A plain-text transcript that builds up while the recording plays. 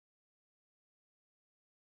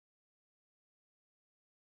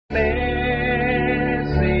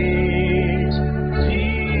Message,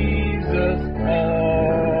 Jesus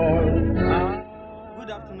all.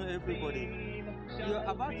 Good afternoon, everybody. You're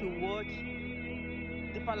about to watch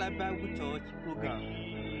Deeper Life Bible Church program,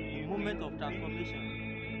 The Moment of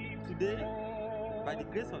Transformation. Today, by the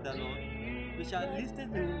grace of the Lord, we shall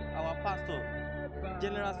listen to our pastor,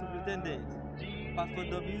 General Superintendent, Pastor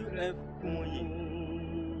W.F.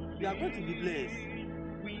 KUMUYI. You are going to be blessed.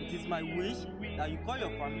 It is my wish that you call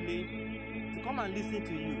your family to come and listen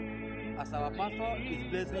to you as our pastor is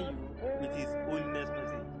blessing you with his holiness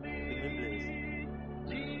message. Remain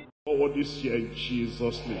blessed. Forward this year in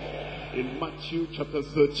Jesus' name. In Matthew chapter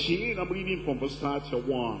 13, I'm reading from verse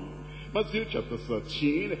 31. Matthew chapter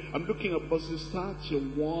 13, I'm looking at verses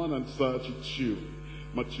 31 and 32.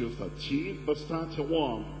 Matthew 13, verse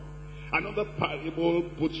 31. Another parable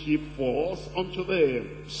put he forth unto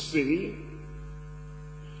them, saying,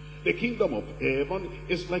 the kingdom of heaven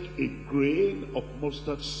is like a grain of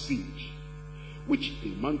mustard seed, which a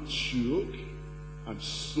man took and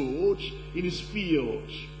sowed in his field,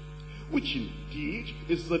 which indeed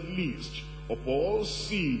is the least of all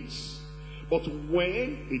seeds. But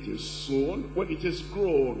when it is sown, when it is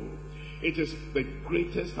grown, it is the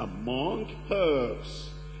greatest among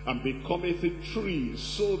herbs, and becometh a tree,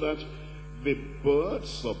 so that the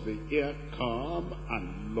birds of the air come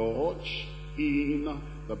and lodge in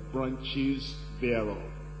the branches thereof.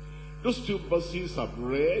 Those two verses I've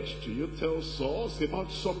read to you tells us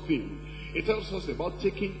about something. It tells us about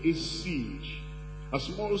taking a seed, a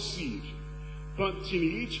small seed,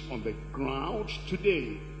 planting it on the ground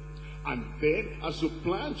today. And then as you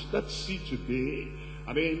plant that seed today,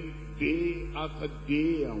 and then day after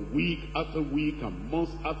day and week after week and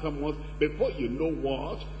month after month, before you know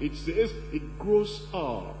what, it says it grows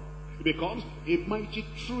up. It becomes a mighty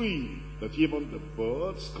tree that even the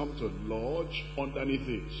birds come to lodge underneath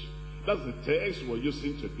it. That's the text we're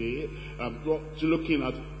using today. Looking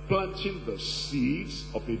at planting the seeds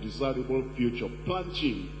of a desirable future.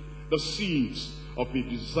 Planting the seeds of a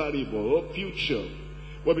desirable future.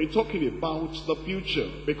 We've been talking about the future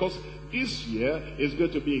because this year is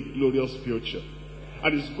going to be a glorious future.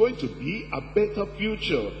 And it's going to be a better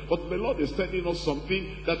future. But the Lord is telling us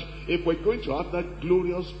something, that if we're going to have that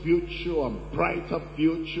glorious future and brighter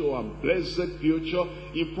future and blessed future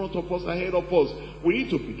in front of us, ahead of us, we need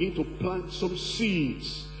to begin to plant some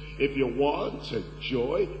seeds. If you want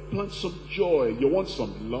joy, plant some joy. You want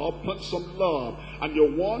some love, plant some love. And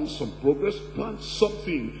you want some progress, plant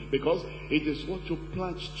something. Because it is what you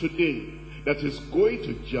plant today that is going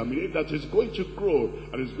to germinate, that is going to grow,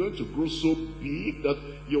 and it's going to grow so big that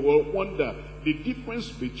you will wonder the difference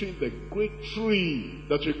between the great tree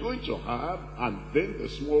that you're going to have and then the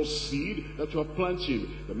small seed that you are planting.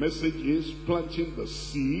 The message is planting the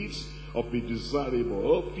seeds of a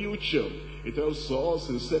desirable future. It tells us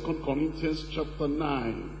in 2 Corinthians chapter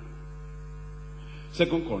 9. 2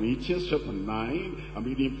 Corinthians chapter 9, I'm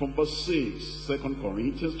reading from verse 6. 2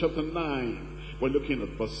 Corinthians chapter 9. We're looking at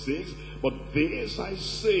verse 6. But this I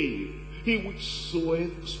say, he which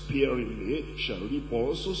soweth sparingly shall reap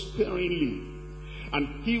also sparingly. And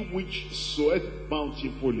he which soweth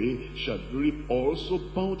bountifully shall reap also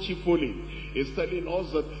bountifully. It's telling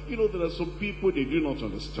us that, there are some people, they do not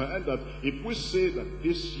understand that if we say that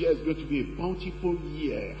this year is going to be a bountiful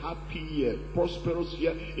year, happy year, prosperous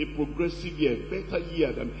year, a progressive year, better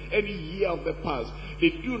year than any year of the past, they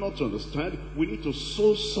do not understand we need to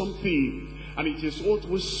sow something. And it is what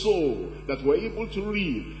we sow that we're able to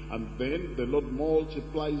reap. And then the Lord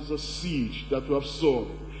multiplies the seed that we have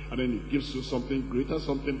sown. And then it gives you something greater,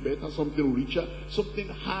 something better, something richer, something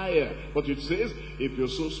higher. But it says, if you're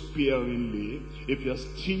so sparingly, if you're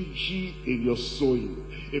stingy in your sowing,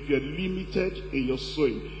 if you're limited in your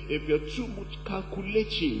sowing, if you're too much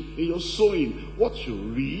calculating in your sowing, what you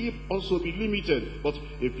reap also be limited. But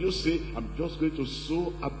if you say, I'm just going to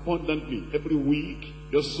sow abundantly, every week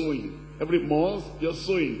you're sowing, every month you're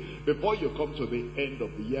sowing, before you come to the end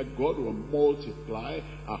of the year, God will multiply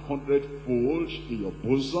 100-fold in your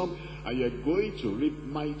bosom, and you're going to reap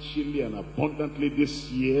mightily and abundantly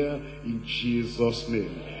this year in Jesus'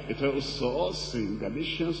 name. It tells us in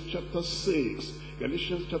Galatians chapter 6,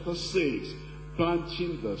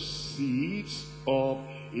 planting the seeds of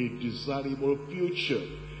a desirable future.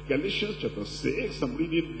 Galatians chapter 6, I'm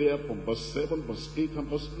reading there from verse 7, verse 8, and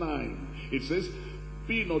verse 9. It says,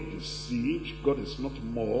 be not deceived, God is not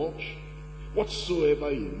mocked. Whatsoever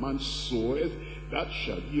a man soweth, that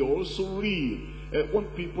shall he also reap. When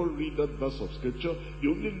people read that verse of scripture, they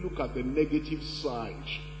only look at the negative side.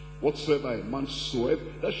 Whatsoever a man soweth,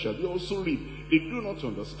 that shall he also reap. They do not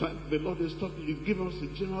understand. The Lord is talking, He's giving us a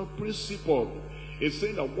general principle. It's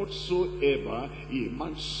saying that whatsoever a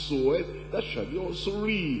man soweth, that shall he also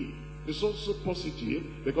reap. It's also positive,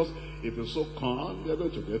 because if you sow corn, you're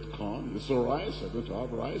going to get corn. You sow rice, you're going to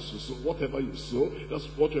have rice. You sow whatever you sow, that's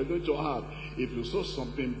what you're going to have. If you sow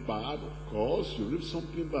something bad, of course, you reap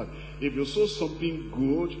something bad. If you sow something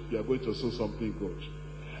good, you're going to sow something good.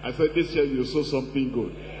 I said this year you sow something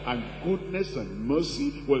good. And goodness and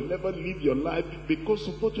mercy will never leave your life because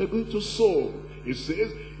of what you're going to sow. It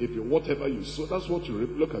says, if you whatever you sow, that's what you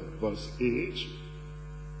reap. Look at verse 8.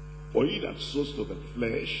 For he that sows to the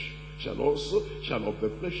flesh shall of the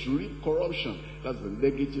flesh reap corruption. That's the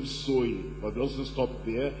negative sowing. But it doesn't stop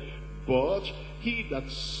there. But he that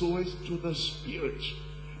sows to the Spirit,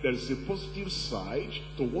 there is a positive side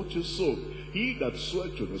to what you sow. He that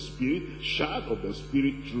sows to the Spirit shall of the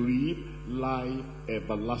Spirit reap life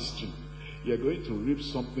everlasting. You're going to reap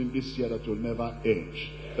something this year that will never end.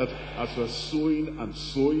 That as you're sowing and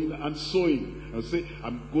sowing and sowing, and say,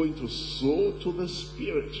 I'm going to sow to the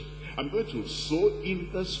Spirit. I'm going to sow in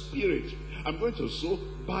the Spirit. I'm going to sow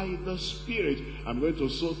by the Spirit. I'm going to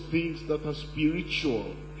sow things that are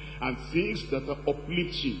spiritual, and things that are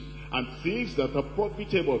uplifting, and things that are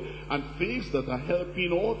profitable, and things that are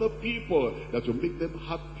helping other people, that will make them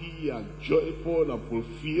happy and joyful and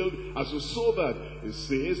fulfilled. As you sow that, it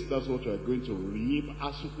says that's what you are going to reap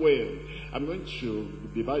as well. I'm going to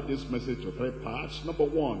divide this message to 3 parts. Number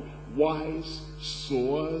 1, wise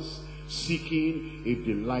sowers seeking a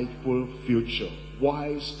delightful future.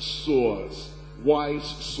 Wise sowers. Wise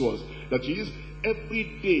sowers. That is,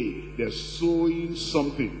 every day they're sowing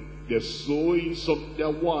something. They're sowing something. They're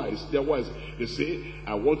wise. They're wise. They say,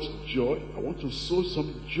 I want joy. I want to sow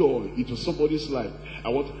some joy into somebody's life. I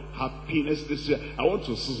want happiness this year. I want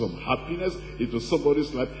to sow some happiness into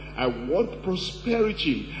somebody's life. I want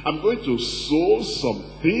prosperity. I'm going to sow some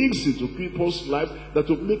things into people's lives that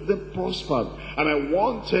will make them prosper. And I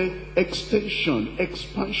want extension,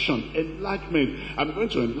 expansion, enlargement. I'm going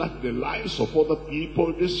to enlarge the lives of other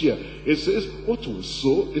people this year. It says, what we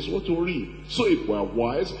sow is what we reap. So if we're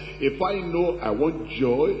wise, if I know I want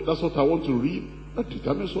joy, that's what I want to reap, that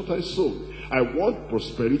determines what I sow. I want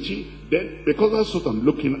prosperity, then because that's what I'm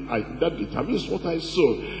looking at, that determines what I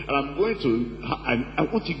sow. And I'm going to, I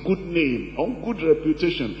want a good name, I want good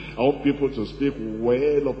reputation. I want people to speak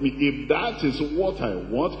well of me. If that is what I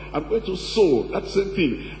want, I'm going to sow that same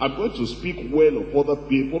thing. I'm going to speak well of other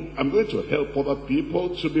people. I'm going to help other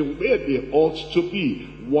people to be where they ought to be.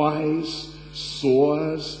 Wise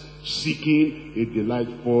sowers seeking a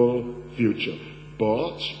delightful future.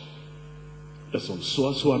 But there's some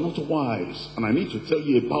sowers who are not wise, and I need to tell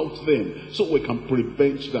you about them so we can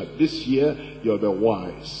prevent that. This year, you'll be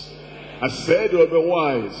wise. I said you'll be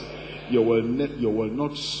wise. You will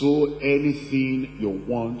not sow anything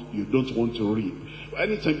you don't want to reap.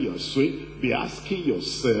 Anytime you are sowing, be asking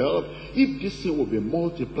yourself, if this thing will be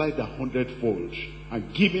multiplied 100-fold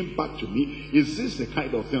and given back to me, is this the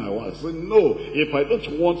kind of thing I want? I say, no, if I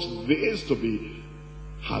don't want this to be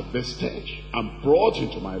harvested and brought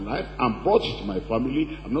into my life and brought into my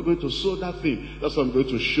family, I'm not going to sow that thing. That's what I'm going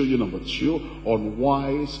to show you. Number 2,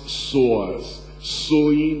 unwise sowers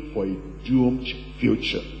sowing for a doomed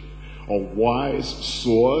future. Unwise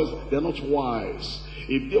sowers, they're not wise.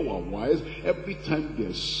 If they were wise, every time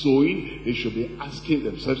they're sowing, they should be asking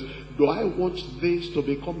themselves, do I want this to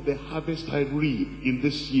become the harvest I reap in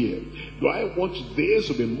this year? Do I want this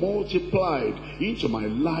to be multiplied into my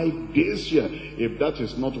life this year? If that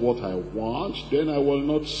is not what I want, then I will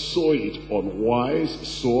not sow it. Unwise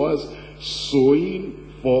sowers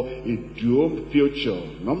sowing for a doomed future.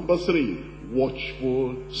 Number 3,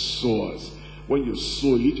 watchful sowers. When you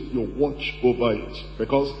sow it, you watch over it.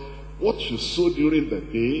 Because what you sow during the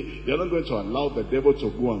day, you're not going to allow the devil to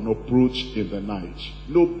go and uproot in the night.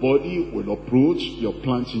 Nobody will uproot your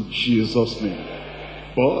plant in Jesus' name.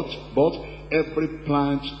 But every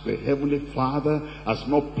plant the Heavenly Father has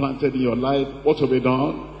not planted in your life, what will be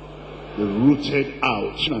done? Be rooted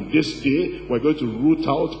out. And this day, we're going to root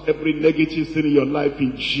out every negative thing in your life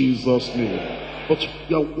in Jesus' name. But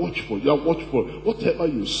you are watchful, you are watchful. Whatever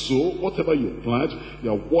you sow, whatever you plant,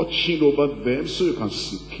 you are watching over them so you can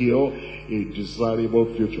secure a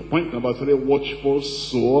desirable future. Point number 3, watchful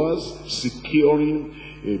sowers securing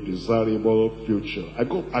a desirable future.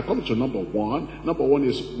 I come to number 1. Number 1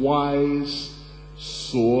 is wise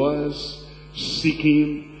sowers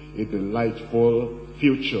seeking a delightful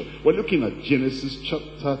future. We're looking at Genesis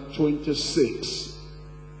chapter 26.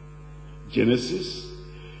 Genesis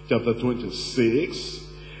chapter 26,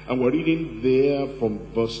 and we're reading there from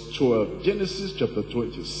verse 12. Genesis chapter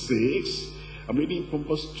 26, I'm reading from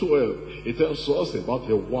verse 12. It tells us about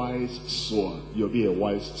a wise sower. You'll be a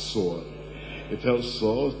wise sower. It tells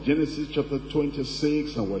us, Genesis chapter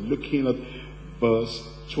 26, and we're looking at verse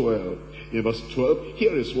 12. In verse 12,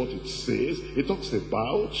 here is what it says. It talks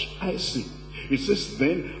about Isaac. It says,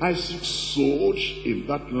 then Isaac sowed in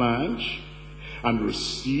that land and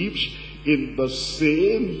received in the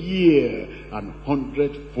same year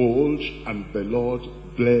 100-fold, and the Lord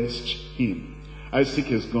blessed him. Isaac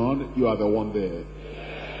is gone, you are the one there.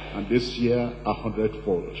 And this year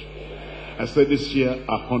 100-fold. I said this year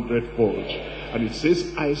 100-fold. And it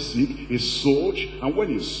says Isaac is sowed, and when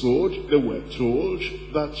he sowed, they were told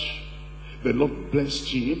that the Lord blessed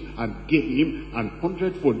him and gave him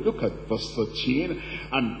 100-fold. Look at verse 13.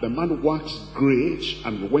 And the man waxed great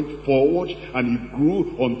and went forward, and he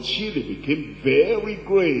grew until he became very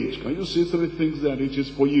great. Can you see 3 things there? It is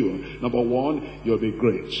for you. Number 1, you'll be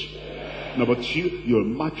great. Number 2, you'll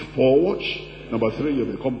march forward. Number 3,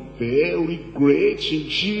 you'll become very great in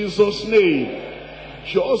Jesus' name.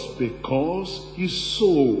 Just because he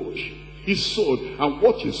sowed. He sowed, and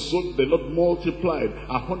what he sowed, the Lord multiplied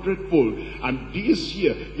 100-fold. And this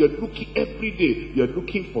year, you're looking every day, you're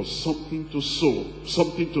looking for something to sow,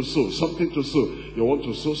 something to sow, something to sow. You want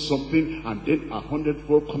to sow something, and then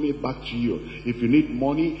 100-fold coming back to you. If you need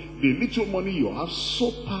money, the little money you have,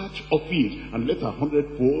 sow part of it, and let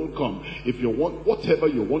 100-fold come. If you want whatever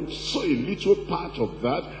you want, sow a little part of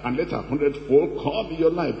that, and let 100-fold come in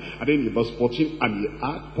your life. And then in verse 14, and he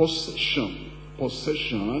had possession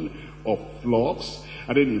of flocks.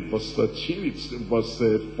 And then in verse 13, verse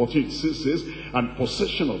 14 it says, and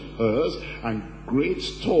possession of herds, and great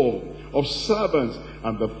store of servants,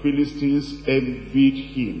 and the Philistines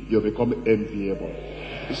envied him. You become enviable.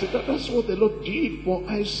 You see, that's what the Lord did for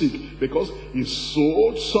Isaac, because he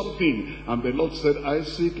sowed something, and the Lord said,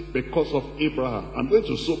 Isaac, because of Abraham, I'm going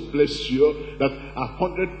to so bless you that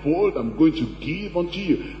 100-fold I'm going to give unto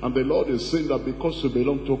you. And the Lord is saying that because you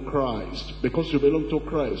belong to Christ, because you belong to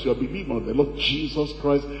Christ, you are believing on the Lord Jesus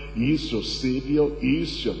Christ, he is your Savior, he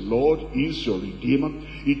is your Lord, he is your Redeemer.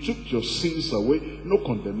 He took your sins away, no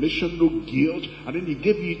condemnation, no guilt, and then he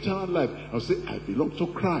gave you eternal life. I say, I belong to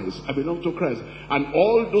Christ, I belong to Christ. And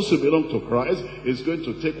all those who belong to Christ is going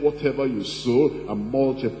to take whatever you sow and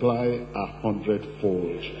multiply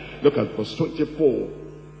 100-fold. Look at verse 24.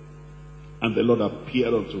 And the Lord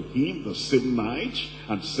appeared unto him the same night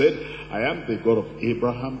and said, I am the God of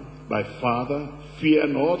Abraham, thy father. Fear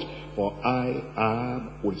not, for I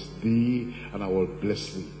am with thee, and I will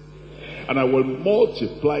bless thee. And I will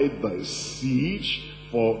multiply thy seed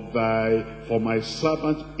for my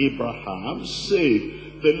servant Abraham's sake.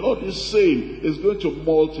 The Lord is saying, is going to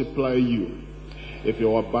multiply you. If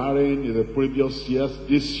you were barren in the previous years,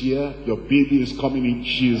 this year, your baby is coming in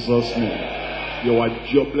Jesus' name. You were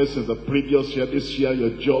jobless in the previous year, this year,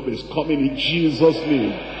 your job is coming in Jesus'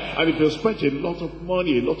 name. And if you spent a lot of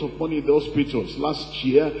money in the hospitals last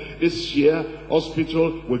year, this year,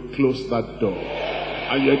 hospital will close that door.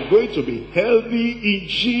 And you're going to be healthy in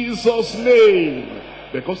Jesus' name.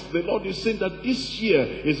 Because the Lord is saying that this year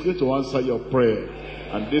is going to answer your prayer.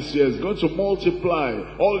 And this year is going to multiply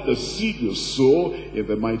all the seed you sow in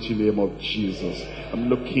the mighty name of Jesus. I'm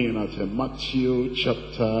looking at Matthew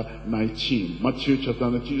chapter 19. Matthew chapter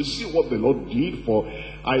 19. You see what the Lord did for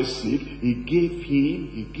Isaac. He gave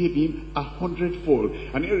him 100-fold.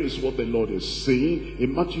 And here is what the Lord is saying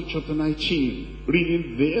in Matthew chapter 19.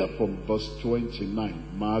 Reading there from verse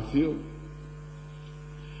 29. Matthew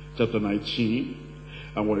chapter 19.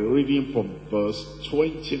 And we're reading from verse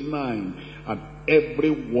 29. And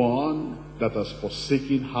everyone that has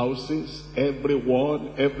forsaken houses, everyone,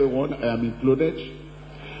 I am included.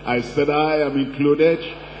 I said I am included.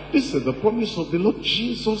 This is the promise of the Lord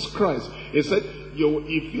Jesus Christ. He said,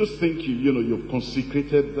 if you think you've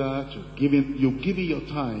consecrated that, you've given your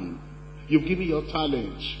time, you've given your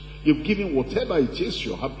talent, you've given whatever it is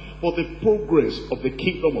you have for the progress of the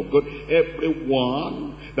kingdom of God.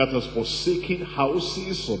 Everyone that has forsaken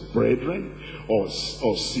houses or brethren or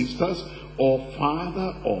sisters, or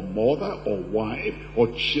father, or mother, or wife, or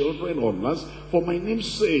children, or lands, for my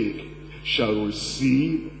name's sake, shall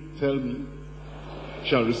receive, tell me,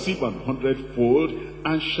 shall receive 100-fold,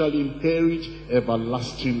 and shall inherit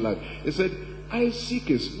everlasting life. He said, Isaac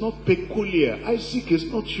is not peculiar. Isaac is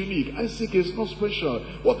not unique. Isaac is not special.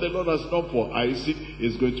 What the Lord has done for Isaac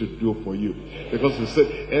is going to do for you. Because he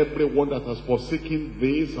said, everyone that has forsaken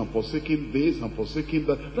this and forsaken this and forsaken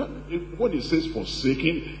that. When he says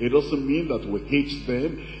forsaken, it doesn't mean that we hate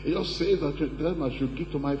them. It just says that the time I should give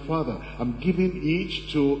to my father, I'm giving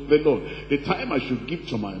it to the Lord. The time I should give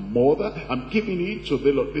to my mother, I'm giving it to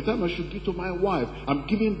the Lord. The time I should give to my wife, I'm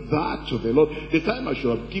giving that to the Lord. The time I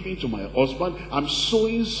should have given to my husband, I'm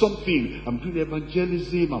sowing something. I'm doing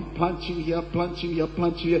evangelism. I'm planting here, planting here,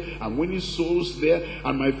 planting here. I'm winning souls there.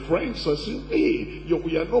 And my friends are saying, hey,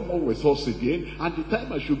 we are no more with us again. And the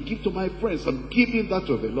time I should give to my friends, I'm giving that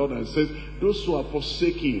to the Lord. And it says, those who are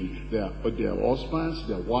forsaking their husbands,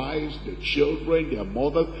 their wives, their children, their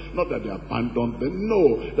mothers, not that they abandoned them.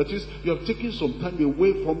 No, that is, you have taken some time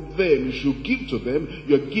away from them. You should give to them.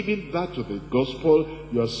 You're giving that to the gospel.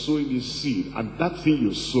 You are sowing a seed. And that thing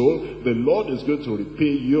you sow, the Lord is going to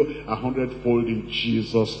repay you 100-fold in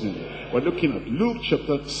Jesus' name. We're looking at Luke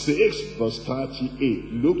chapter 6, verse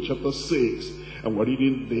 38. Luke chapter 6. And we're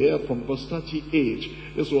reading there from verse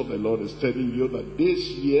 38. This is what the Lord is telling you, that this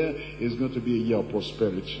year is going to be a year of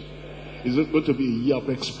prosperity. It's going to be a year of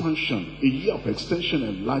expansion, a year of extension,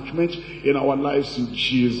 enlargement in our lives in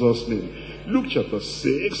Jesus' name. Luke chapter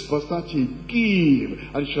 6, verse 38. Give,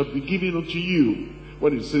 and it shall be given unto you.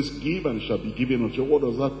 When it says give and it shall be given unto you, what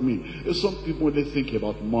does that mean? Some people, when they think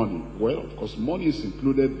about money, well, of course, money is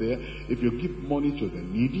included there. If you give money to the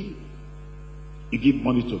needy, you give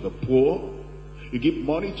money to the poor, you give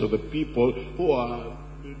money to the people who are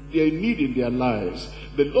in need in their lives.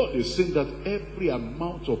 The Lord is saying that every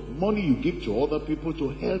amount of money you give to other people to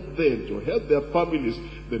help them, to help their families,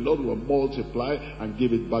 the Lord will multiply and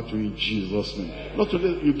give it back to you in Jesus' name. Not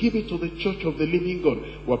only you give it to the church of the living God.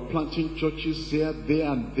 We're planting churches here,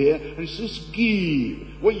 there, and there. And it says give.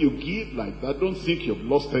 When you give like that, don't think you've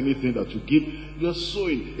lost anything that you give. You're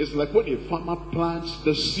sowing. It's like when a farmer plants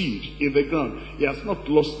the seed in the ground. He has not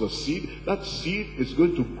lost the seed. That seed is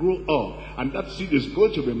going to grow up. And that seed is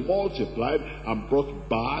going to be multiplied and brought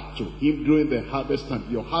back to him during the harvest time.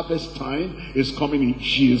 Your harvest time is coming in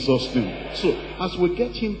Jesus' name. So as we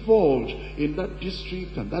get involved in that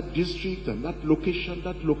district and that district and that location,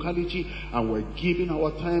 that locality, and we're giving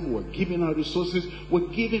our time, we're giving our resources, we're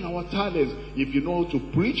giving our talents. If you know how to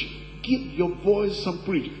preach, give your voice and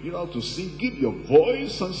preach. You know how to sing, give your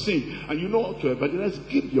voice and sing. And you know how to evangelize,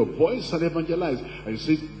 give your voice and evangelize. And it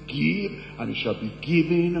says, give, and it shall be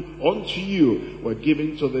given unto you. We're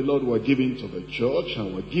giving to the Lord, we're giving to the church,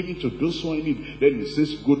 and we're giving to those who are in need. Then it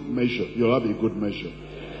says, good measure. You'll have a good measure.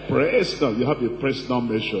 Pressed down, you have a pressed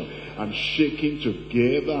down measure. And shaking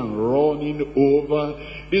together and running over.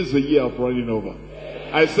 This is the year of running over.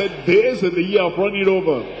 I said, this is the year of running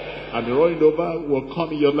over. And the running over will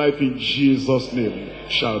come in your life in Jesus' name.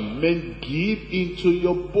 Shall men give into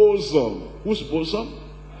your bosom? Whose bosom?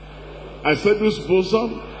 I said, whose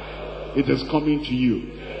bosom? It is coming to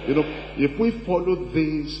you. You know, if we follow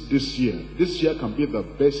this year can be the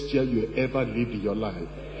best year you ever lived in your life.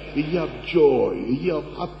 A year of joy, a year of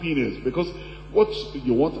happiness. Because what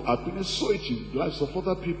you want happiness, sow it in the lives of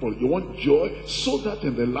other people. You want joy, sow that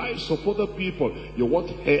in the lives of other people. You want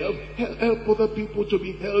help, help other people to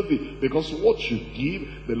be healthy. Because what you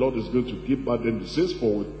give, the Lord is going to give back. Then it says,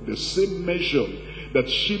 for with the same measure that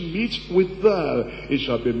she meets with that, it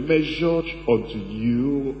shall be measured unto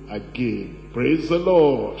you again. Praise the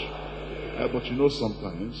Lord. But you know,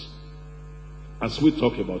 sometimes, as we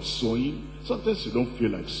talk about sowing, sometimes you don't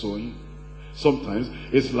feel like sowing. Sometimes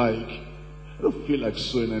it's like, I don't feel like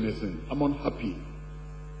sowing anything. I'm unhappy.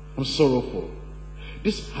 I'm sorrowful.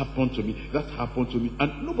 This happened to me. That happened to me.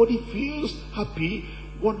 And nobody feels happy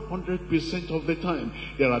 100% of the time.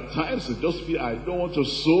 There are times I just feel I don't want to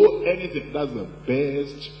sow anything. That's the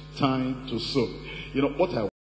best time to sow. You know, what I